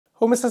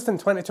Home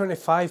Assistant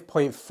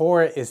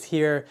 2025.4 is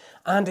here,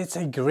 and it's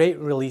a great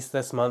release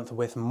this month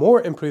with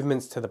more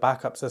improvements to the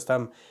backup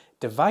system,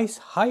 device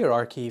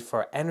hierarchy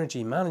for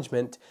energy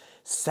management,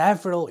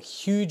 several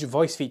huge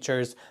voice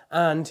features,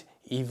 and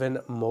even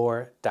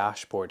more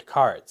dashboard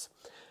cards.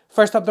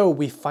 First up though,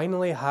 we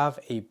finally have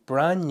a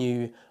brand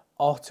new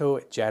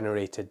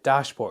auto-generated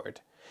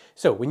dashboard.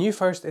 So when you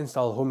first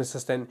install Home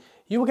Assistant,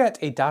 you will get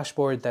a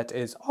dashboard that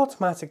is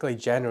automatically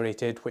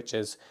generated, which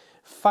is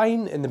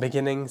fine in the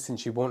beginning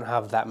since you won't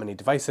have that many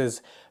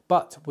devices,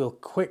 but will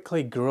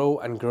quickly grow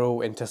and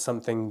grow into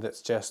something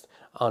that's just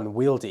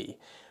unwieldy.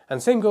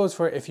 And same goes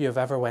for if you have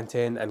ever went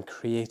in and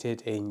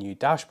created a new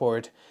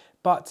dashboard.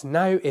 But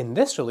now in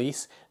this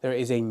release, there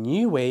is a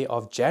new way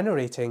of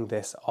generating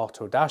this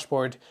auto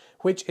dashboard,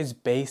 which is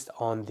based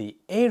on the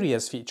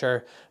areas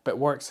feature, but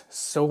works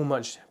so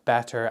much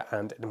better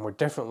and more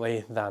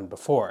differently than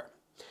before.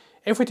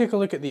 If we take a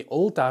look at the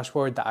old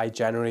dashboard that I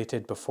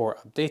generated before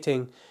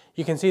updating,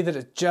 you can see that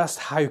it's just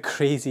how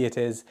crazy it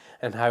is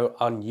and how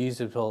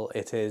unusable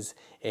it is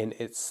in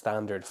its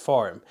standard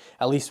form,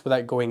 at least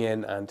without going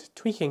in and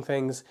tweaking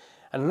things.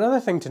 And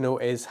another thing to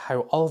note is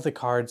how all of the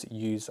cards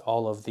use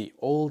all of the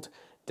old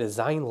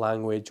design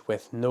language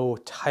with no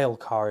tile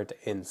card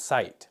in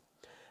sight.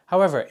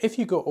 However, if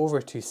you go over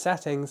to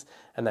settings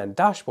and then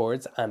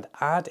dashboards and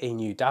add a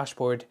new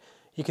dashboard,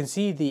 you can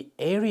see the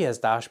areas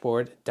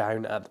dashboard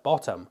down at the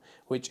bottom,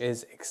 which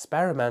is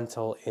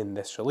experimental in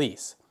this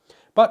release.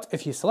 But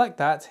if you select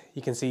that,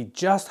 you can see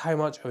just how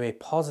much of a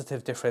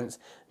positive difference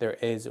there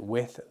is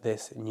with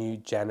this new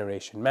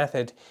generation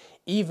method,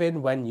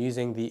 even when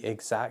using the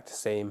exact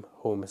same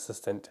Home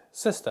Assistant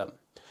system.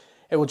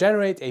 It will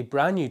generate a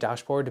brand new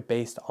dashboard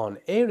based on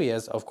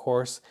areas, of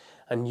course,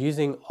 and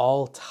using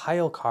all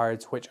tile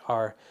cards, which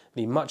are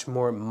the much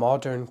more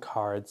modern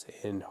cards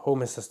in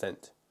Home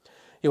Assistant.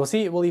 You'll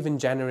see it will even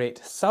generate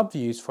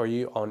subviews for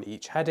you on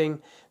each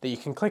heading that you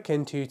can click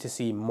into to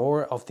see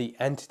more of the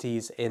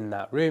entities in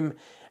that room,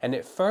 and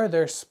it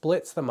further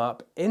splits them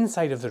up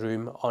inside of the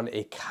room on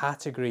a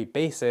category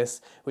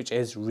basis, which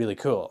is really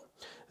cool.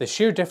 The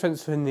sheer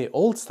difference between the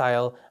old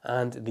style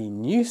and the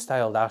new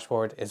style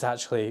dashboard is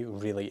actually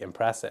really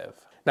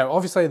impressive. Now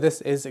obviously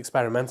this is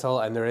experimental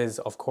and there is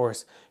of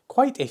course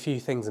quite a few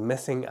things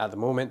missing at the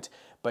moment,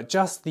 but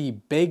just the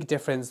big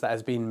difference that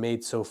has been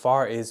made so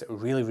far is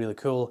really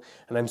cool,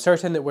 and I'm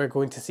certain that we're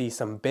going to see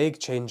some big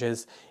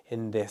changes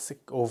in this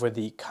over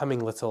the coming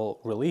little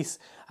release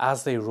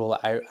as they roll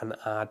it out and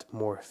add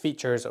more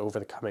features over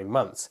the coming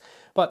months.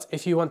 But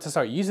if you want to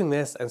start using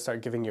this and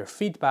start giving your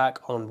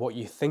feedback on what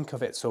you think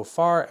of it so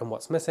far and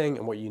what's missing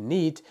and what you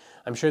need,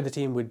 I'm sure the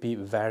team would be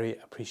very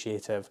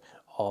appreciative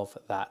of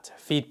that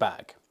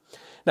feedback.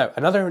 Now,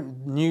 another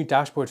new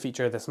dashboard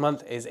feature this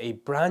month is a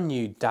brand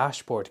new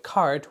dashboard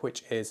card,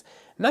 which is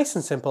nice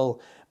and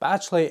simple, but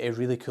actually a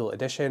really cool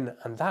addition,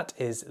 and that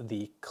is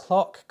the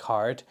clock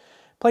card.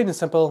 Plain and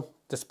simple,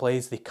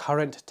 displays the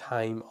current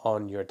time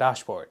on your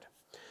dashboard.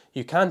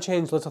 You can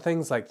change little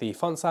things like the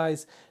font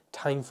size,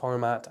 time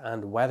format,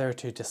 and whether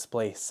to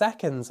display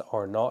seconds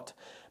or not,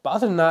 but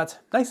other than that,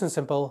 nice and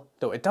simple,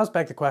 though it does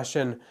beg the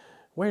question,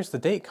 where's the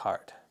date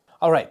card?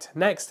 Alright,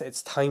 next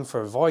it's time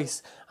for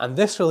voice, and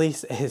this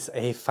release is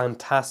a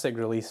fantastic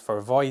release for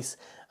voice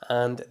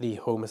and the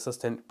Home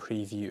Assistant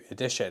Preview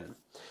Edition.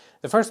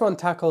 The first one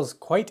tackles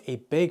quite a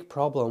big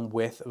problem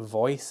with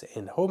voice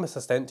in Home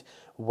Assistant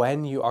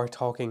when you are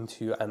talking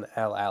to an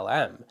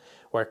LLM,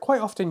 where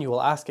quite often you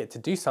will ask it to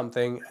do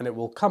something and it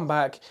will come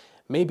back,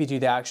 maybe do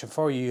the action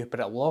for you,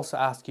 but it will also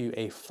ask you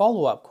a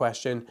follow-up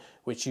question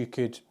which you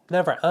could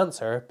never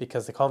answer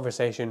because the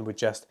conversation would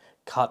just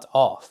cut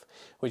off,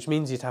 which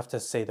means you'd have to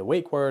say the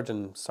wake word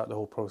and start the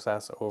whole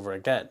process over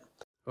again.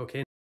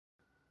 Okay,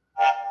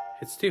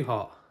 it's too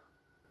hot.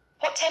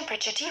 What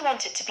temperature do you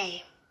want it to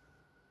be?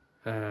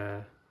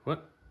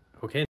 What?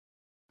 Okay.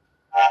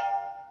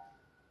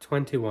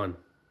 21.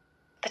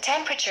 The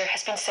temperature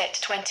has been set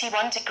to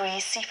 21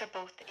 degrees C for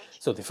both the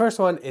So the first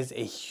one is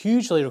a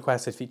hugely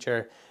requested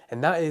feature,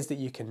 and that is that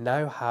you can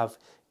now have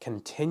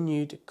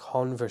continued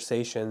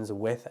conversations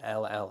with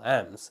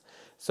LLMs.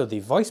 So the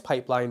voice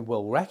pipeline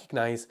will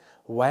recognize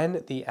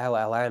when the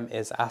LLM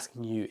is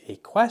asking you a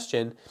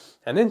question,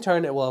 and in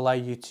turn it will allow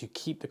you to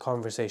keep the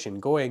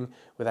conversation going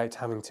without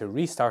having to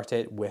restart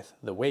it with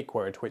the wake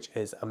word, which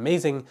is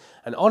amazing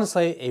and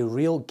honestly a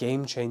real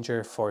game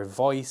changer for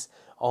voice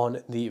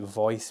on the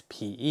voice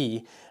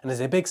PE, and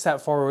is a big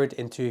step forward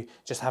into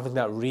just having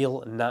that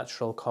real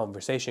natural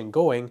conversation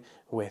going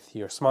with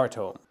your smart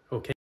home.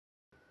 Okay,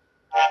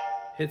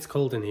 it's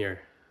cold in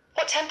here.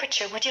 What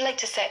temperature would you like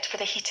to set for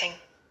the heating?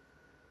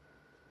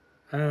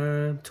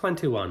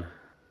 21.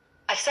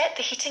 I've set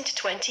the heating to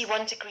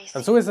 21 degrees.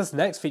 And so is this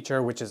next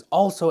feature, which is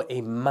also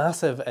a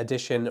massive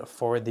addition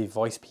for the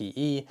voice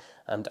PE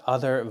and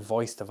other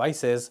voice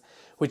devices,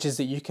 which is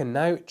that you can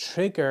now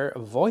trigger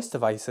voice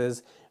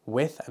devices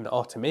with an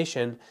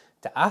automation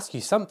to ask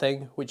you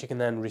something which you can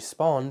then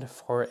respond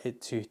for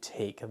it to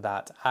take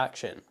that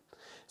action.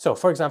 So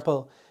for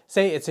example,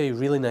 say it's a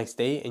really nice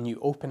day and you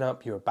open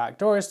up your back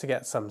doors to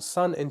get some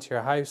sun into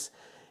your house.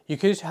 You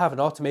could have an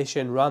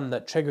automation run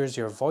that triggers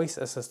your voice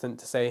assistant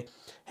to say,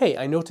 hey,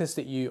 I noticed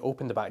that you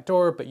opened the back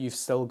door, but you've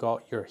still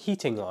got your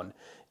heating on.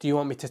 Do you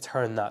want me to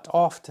turn that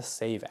off to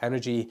save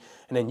energy?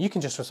 And then you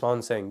can just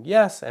respond saying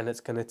yes, and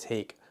it's going to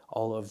take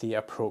all of the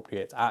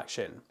appropriate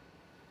action.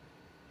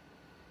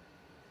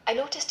 I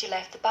noticed you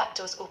left the back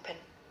doors open,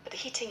 but the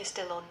heating is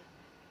still on.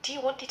 Do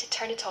you want me to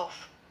turn it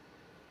off?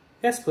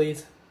 Yes,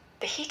 please.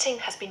 The heating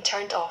has been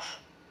turned off.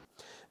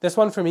 This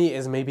one for me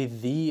is maybe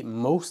the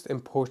most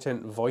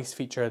important voice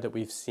feature that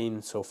we've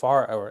seen so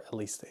far, or at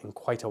least in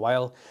quite a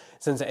while,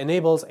 since it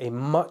enables a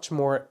much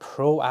more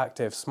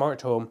proactive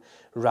smart home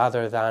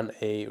rather than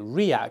a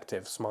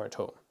reactive smart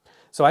home.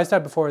 So I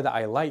said before that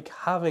I like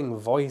having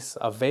voice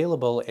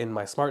available in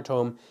my smart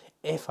home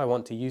if I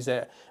want to use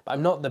it, but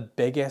I'm not the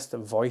biggest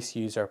voice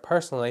user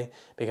personally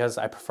because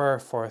I prefer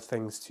for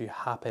things to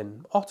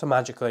happen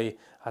automatically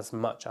as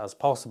much as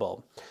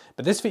possible.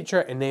 But this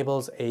feature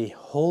enables a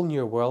whole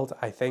new world,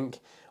 I think,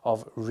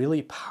 of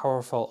really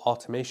powerful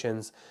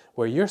automations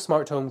where your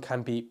smart home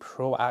can be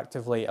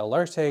proactively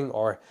alerting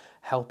or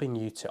helping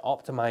you to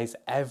optimize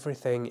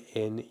everything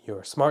in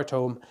your smart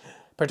home,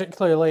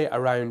 particularly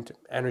around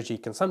energy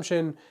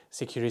consumption,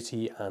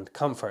 security, and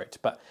comfort.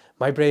 But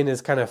my brain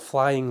is kind of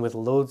flying with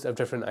loads of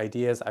different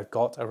ideas I've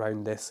got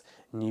around this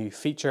new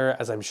feature,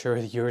 as I'm sure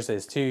yours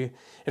is too.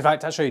 In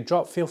fact, actually,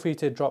 feel free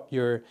to drop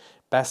your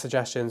best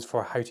suggestions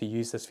for how to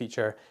use this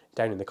feature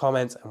down in the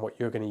comments and what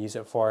you're going to use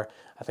it for.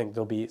 I think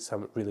there'll be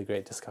some really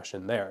great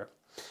discussion there.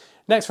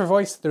 Next for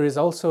voice, there is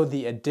also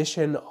the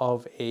addition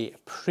of a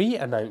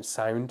pre-announced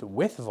sound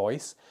with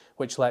voice,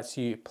 which lets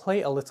you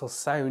play a little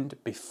sound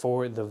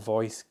before the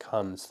voice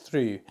comes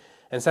through.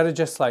 Instead of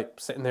just like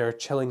sitting there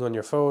chilling on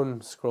your phone,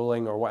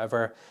 scrolling or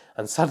whatever,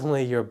 and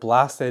suddenly you're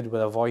blasted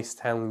with a voice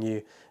telling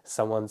you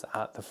someone's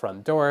at the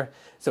front door.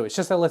 So it's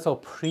just a little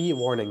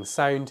pre-warning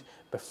sound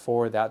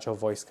before the actual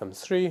voice comes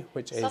through,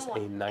 which is a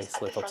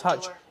nice little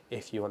touch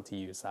if you want to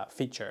use that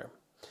feature.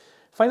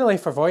 Finally,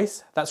 for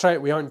voice, that's right,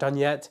 we aren't done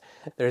yet.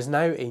 There's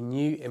now a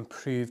new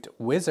improved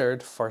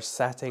wizard for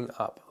setting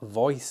up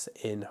voice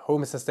in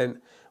Home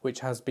Assistant, which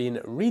has been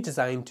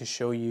redesigned to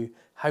show you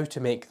how to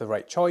make the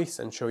right choice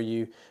and show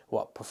you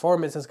what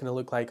performance is going to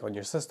look like on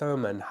your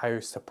system and how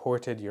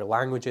supported your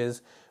language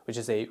is, which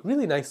is a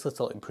really nice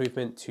little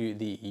improvement to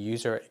the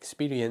user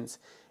experience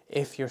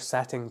if you're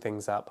setting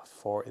things up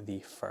for the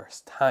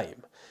first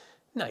time.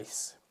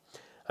 Nice.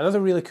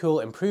 Another really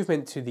cool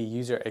improvement to the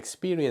user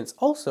experience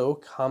also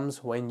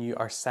comes when you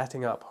are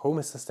setting up Home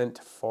Assistant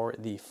for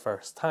the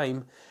first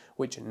time,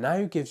 which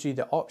now gives you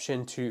the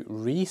option to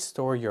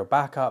restore your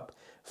backup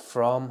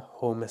from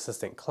Home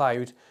Assistant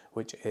Cloud,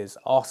 which is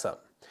awesome.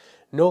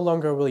 No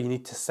longer will you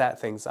need to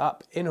set things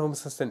up in Home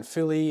Assistant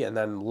fully and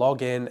then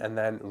log in and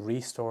then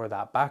restore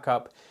that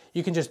backup.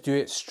 You can just do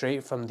it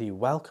straight from the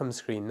welcome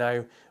screen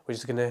now, which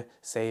is going to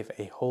save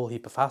a whole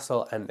heap of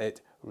hassle, and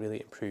it really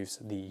improves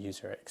the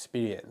user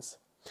experience.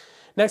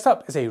 Next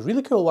up is a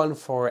really cool one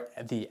for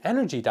the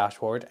energy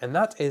dashboard, and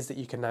that is that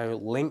you can now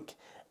link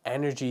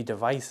energy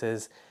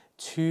devices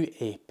to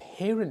a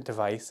parent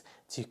device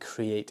to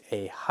create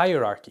a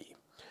hierarchy.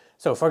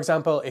 So for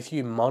example, if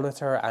you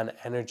monitor an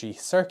energy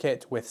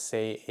circuit with,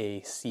 say,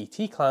 a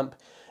CT clamp,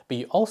 but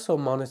you also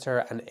monitor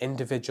an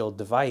individual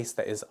device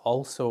that is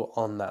also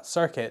on that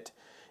circuit,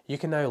 you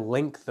can now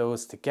link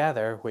those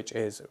together, which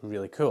is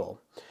really cool.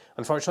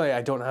 Unfortunately,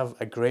 I don't have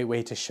a great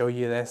way to show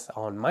you this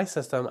on my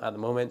system at the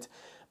moment,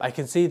 but I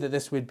can see that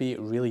this would be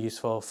really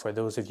useful for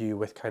those of you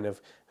with kind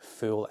of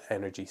full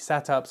energy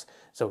setups.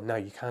 So now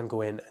you can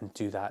go in and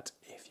do that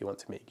if you want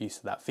to make use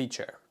of that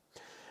feature.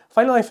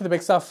 Finally, for the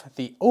big stuff,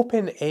 the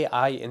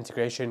OpenAI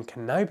integration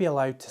can now be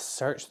allowed to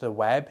search the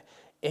web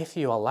if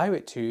you allow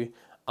it to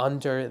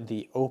under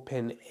the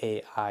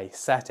OpenAI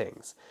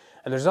settings.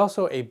 And there's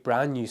also a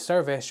brand new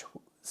service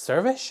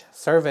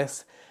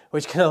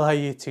which can allow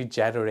you to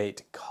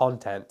generate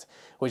content,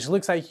 which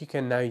looks like you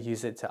can now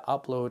use it to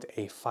upload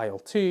a file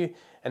to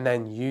and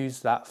then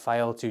use that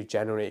file to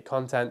generate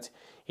content,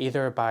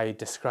 either by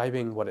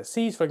describing what it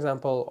sees, for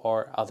example,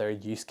 or other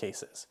use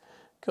cases.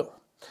 Cool.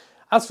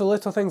 As for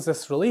little things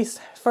this release,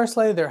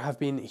 firstly, there have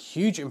been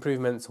huge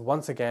improvements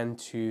once again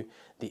to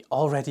the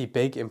already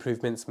big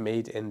improvements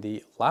made in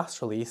the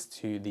last release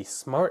to the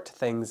Smart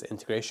Things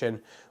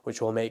integration,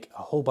 which will make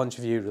a whole bunch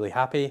of you really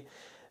happy.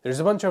 There's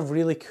a bunch of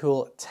really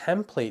cool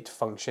template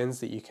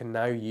functions that you can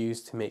now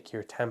use to make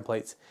your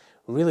templates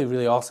really,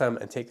 really awesome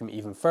and take them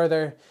even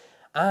further.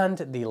 And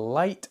the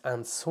light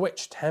and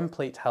switch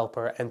template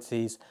helper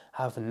entities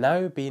have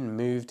now been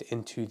moved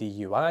into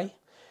the UI.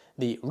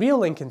 The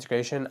Real-Link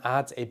integration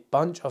adds a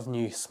bunch of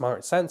new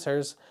smart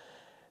sensors,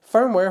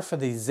 firmware for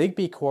the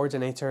Zigbee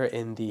coordinator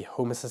in the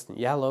Home Assistant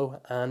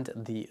Yellow, and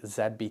the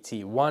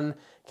ZBT1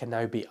 can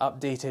now be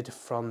updated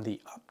from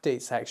the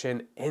update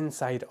section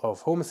inside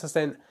of Home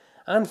Assistant.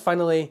 And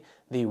finally,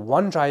 the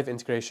OneDrive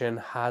integration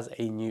has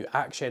a new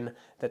action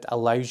that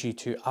allows you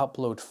to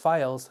upload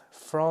files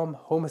from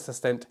Home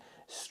Assistant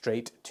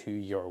straight to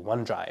your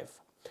OneDrive.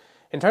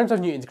 In terms of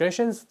new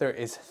integrations, there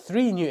is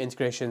 3 new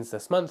integrations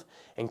this month,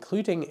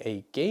 including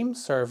a game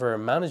server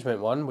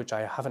management one, which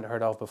I haven't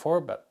heard of before,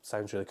 but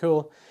sounds really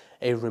cool,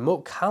 a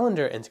remote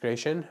calendar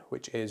integration,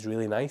 which is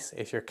really nice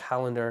if your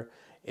calendar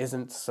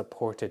isn't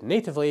supported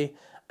natively,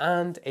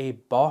 and a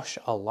Bosch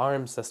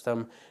alarm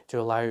system to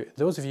allow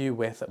those of you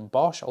with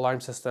Bosch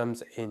alarm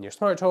systems in your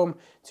smart home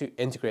to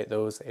integrate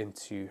those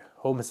into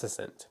Home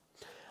Assistant.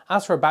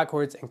 As for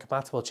backwards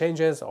incompatible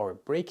changes or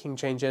breaking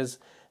changes,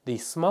 the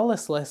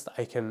smallest list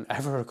I can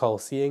ever recall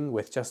seeing,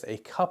 with just a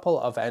couple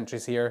of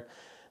entries here.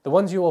 The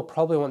ones you will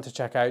probably want to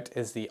check out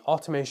is the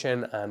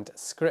automation and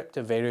script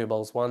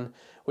variables one,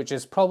 which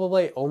is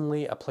probably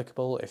only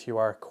applicable if you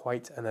are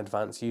quite an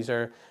advanced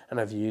user and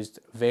have used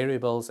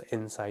variables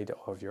inside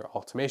of your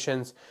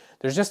automations.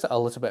 There's just a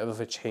little bit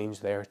of a change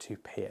there to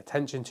pay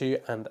attention to,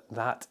 and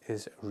that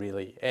is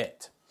really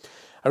it.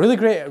 A really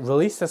great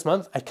release this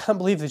month. I can't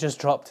believe they just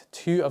dropped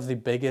 2 of the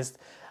biggest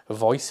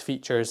voice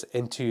features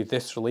into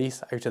this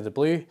release out of the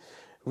blue.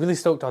 Really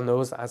stoked on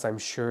those, as I'm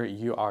sure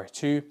you are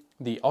too.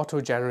 The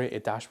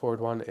auto-generated dashboard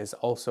one is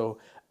also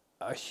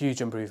a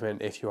huge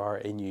improvement if you are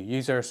a new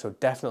user, so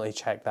definitely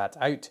check that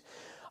out.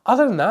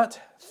 Other than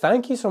that,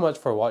 thank you so much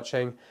for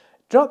watching.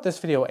 Drop this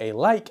video a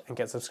like and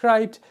get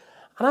subscribed,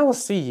 and I will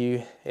see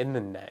you in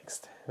the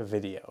next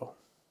video.